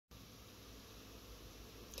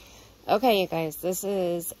Okay, you guys, this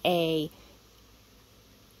is a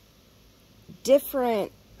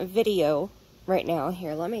different video right now.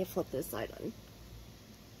 Here, let me flip this slide on.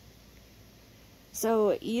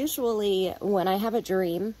 So, usually when I have a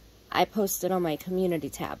dream, I post it on my community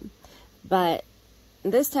tab. But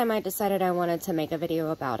this time I decided I wanted to make a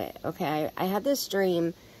video about it. Okay, I had this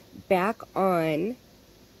dream back on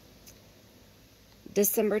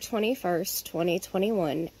December 21st,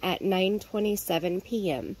 2021 at 9:27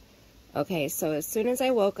 p.m. Okay, so as soon as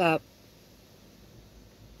I woke up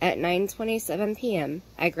at 9:27 p.m.,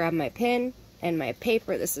 I grabbed my pen and my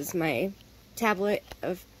paper. This is my tablet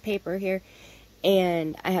of paper here.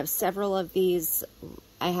 And I have several of these.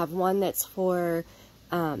 I have one that's for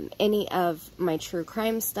any of my true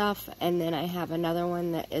crime stuff. And then I have another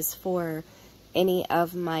one that is for any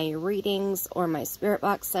of my readings or my spirit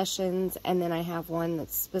box sessions. And then I have one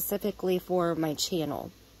that's specifically for my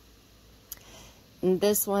channel. And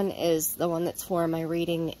this one is the one that's for my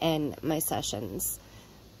reading and my sessions.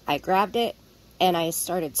 I grabbed it and I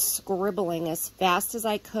started scribbling as fast as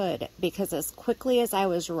I could, because as quickly as I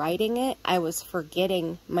was writing it, I was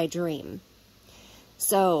forgetting my dream.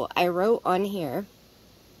 So I wrote on here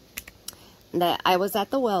that I was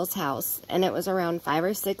at the Wells house and it was around 5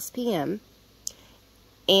 or 6 p.m.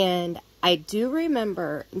 And I do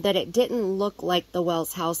remember that it didn't look like the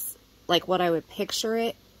Wells house, like what I would picture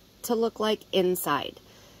it to look like inside.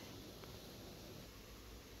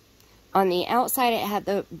 On the outside, it had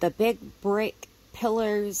the big brick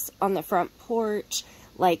pillars on the front porch.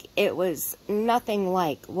 Like, it was nothing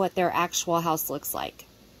like what their actual house looks like.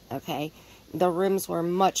 Okay? The rooms were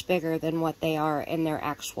much bigger than what they are in their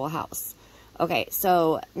actual house. Okay,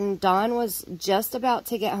 so Dawn was just about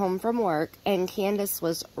to get home from work, and Candus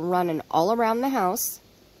was running all around the house,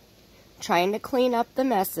 trying to clean up the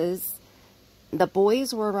messes. The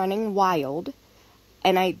boys were running wild,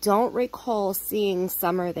 and I don't recall seeing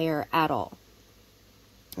Summer there at all.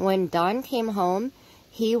 When Dawn came home,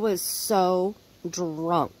 he was so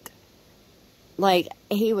drunk. Like,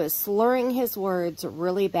 he was slurring his words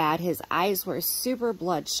really bad. His eyes were super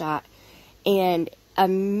bloodshot, and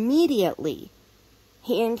immediately,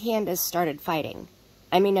 he and Candus started fighting.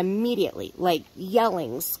 I mean, immediately. Like,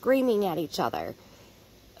 yelling, screaming at each other.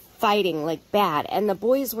 Fighting like bad, and the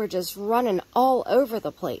boys were just running all over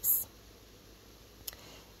the place.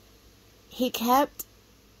 He kept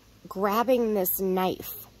grabbing this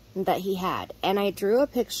knife that he had, and I drew a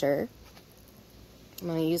picture. I'm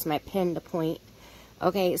going to use my pen to point.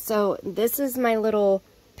 Okay, so this is my little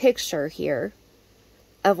picture here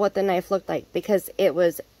of what the knife looked like, because it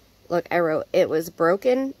was, look, I wrote, it was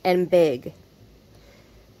broken and big.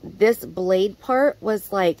 This blade part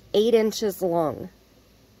was like 8 inches long.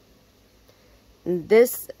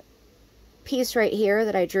 This piece right here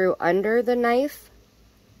that I drew under the knife,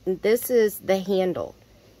 this is the handle.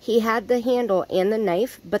 He had the handle and the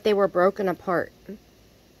knife, but they were broken apart.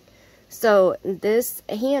 So this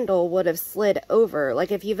handle would have slid over.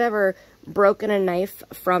 Like, if you've ever broken a knife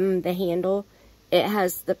from the handle, it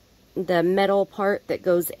has the metal part that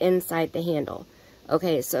goes inside the handle.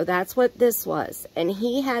 Okay, so that's what this was. And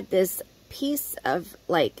he had this piece of,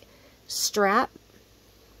 like, strap.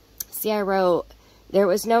 See, I wrote, there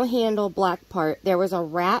was no handle black part. There was a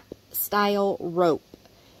wrap style rope.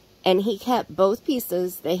 And he kept both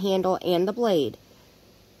pieces, the handle and the blade.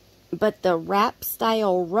 But the wrap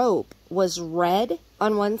style rope was red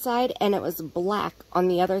on one side and it was black on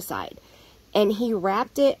the other side. And he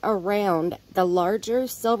wrapped it around the larger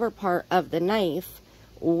silver part of the knife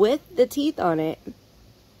with the teeth on it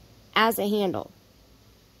as a handle.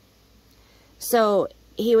 So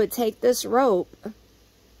he would take this rope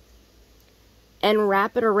and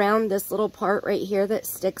wrap it around this little part right here that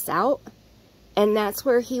sticks out. And that's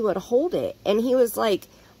where he would hold it. And he was like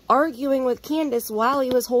arguing with Candus while he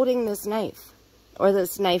was holding this knife. Or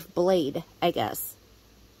this knife blade, I guess.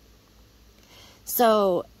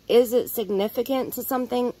 So, is it significant to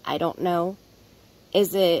something? I don't know.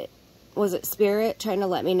 Was it spirit trying to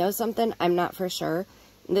let me know something? I'm not for sure.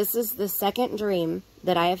 This is the second dream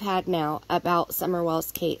that I have had now about Summer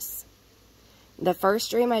Wells' case. The first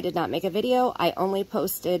dream I did not make a video. I only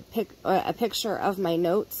posted a picture of my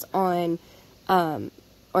notes on, or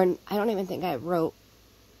I don't even think I wrote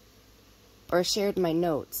or shared my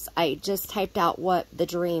notes. I just typed out what the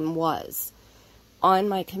dream was on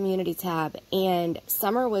my community tab, and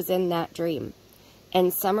Summer was in that dream.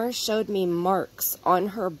 And Summer showed me marks on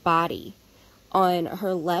her body, on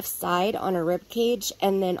her left side, on her rib cage,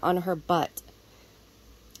 and then on her butt.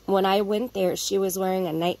 When I went there, she was wearing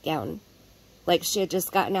a nightgown. Like, she had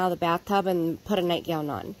just gotten out of the bathtub and put a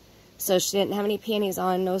nightgown on. So she didn't have any panties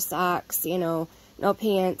on, no socks, you know, no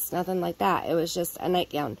pants, nothing like that. It was just a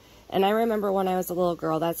nightgown. And I remember when I was a little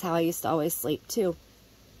girl, that's how I used to always sleep too.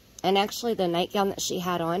 And actually the nightgown that she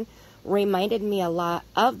had on reminded me a lot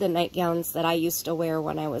of the nightgowns that I used to wear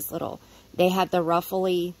when I was little. They had the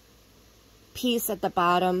ruffly piece at the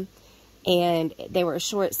bottom, and they were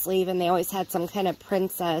short sleeve, and they always had some kind of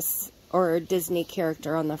princess or Disney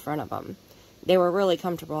character on the front of them. They were really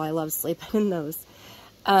comfortable. I love sleeping in those.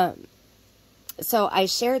 So I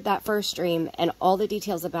shared that first dream and all the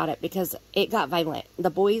details about it because it got violent. The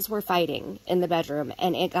boys were fighting in the bedroom,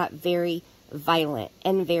 and it got very violent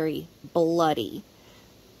and very bloody.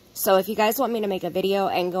 So if you guys want me to make a video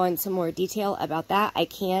and go into more detail about that, I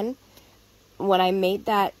can. When I made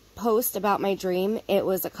that post about my dream, it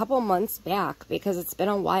was a couple months back because it's been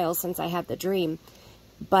a while since I had the dream.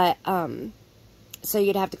 But, so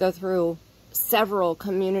you'd have to go through several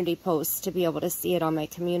community posts to be able to see it on my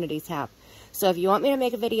community tab. So if you want me to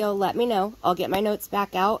make a video, let me know. I'll get my notes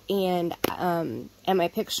back out and my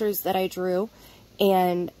pictures that I drew,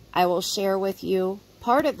 and I will share with you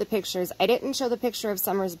part of the pictures. I didn't show the picture of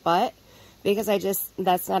Summer's butt because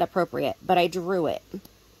that's not appropriate, but I drew it,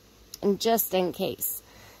 and just in case.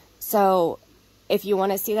 So if you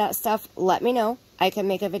want to see that stuff, let me know. I can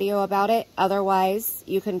make a video about it. Otherwise,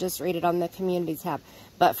 you can just read it on the community tab.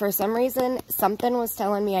 But for some reason, something was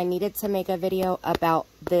telling me I needed to make a video about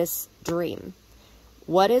this dream.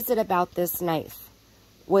 What is it about this knife?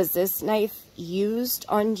 Was this knife used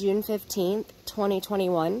on June 15th,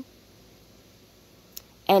 2021?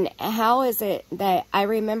 And how is it that I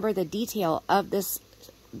remember the detail of this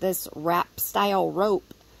wrap style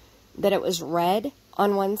rope, that it was red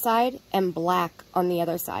on one side and black on the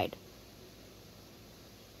other side?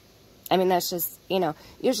 I mean, that's just, you know,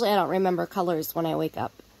 usually I don't remember colors when I wake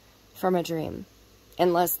up from a dream,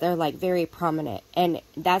 unless they're like very prominent. And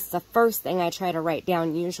that's the first thing I try to write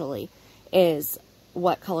down usually, is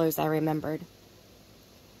what colors I remembered.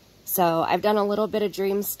 So I've done a little bit of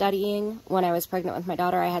dream studying. When I was pregnant with my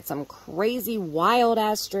daughter, I had some crazy wild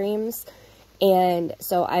ass dreams. And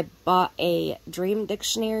so I bought a dream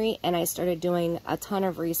dictionary and I started doing a ton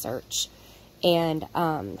of research and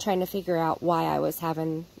trying to figure out why I was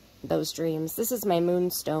having those dreams. This is my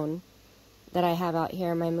moonstone that I have out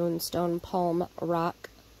here, my moonstone palm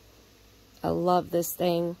rock. I love this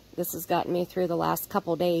thing. This has gotten me through the last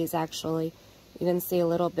couple days, actually. You can see a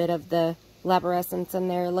little bit of the luminescence in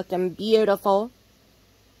there, looking beautiful.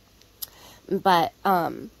 But,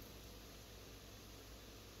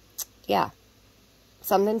 yeah.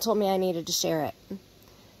 Something told me I needed to share it.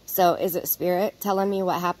 So, is it Spirit telling me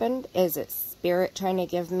what happened? Is it Spirit trying to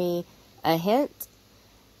give me a hint?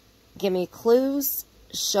 Give me clues?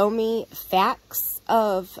 Show me facts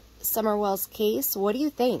of Summerwell's case? What do you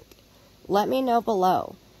think? Let me know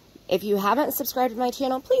below. If you haven't subscribed to my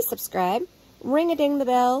channel, please subscribe. Ring-a-ding the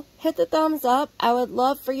bell. Hit the thumbs up. I would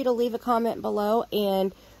love for you to leave a comment below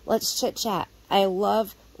and let's chit-chat. I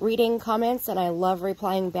love reading comments and I love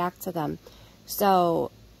replying back to them.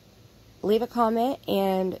 So, leave a comment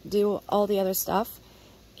and do all the other stuff.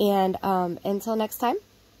 And until next time,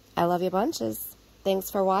 I love you bunches.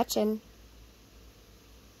 Thanks for watching.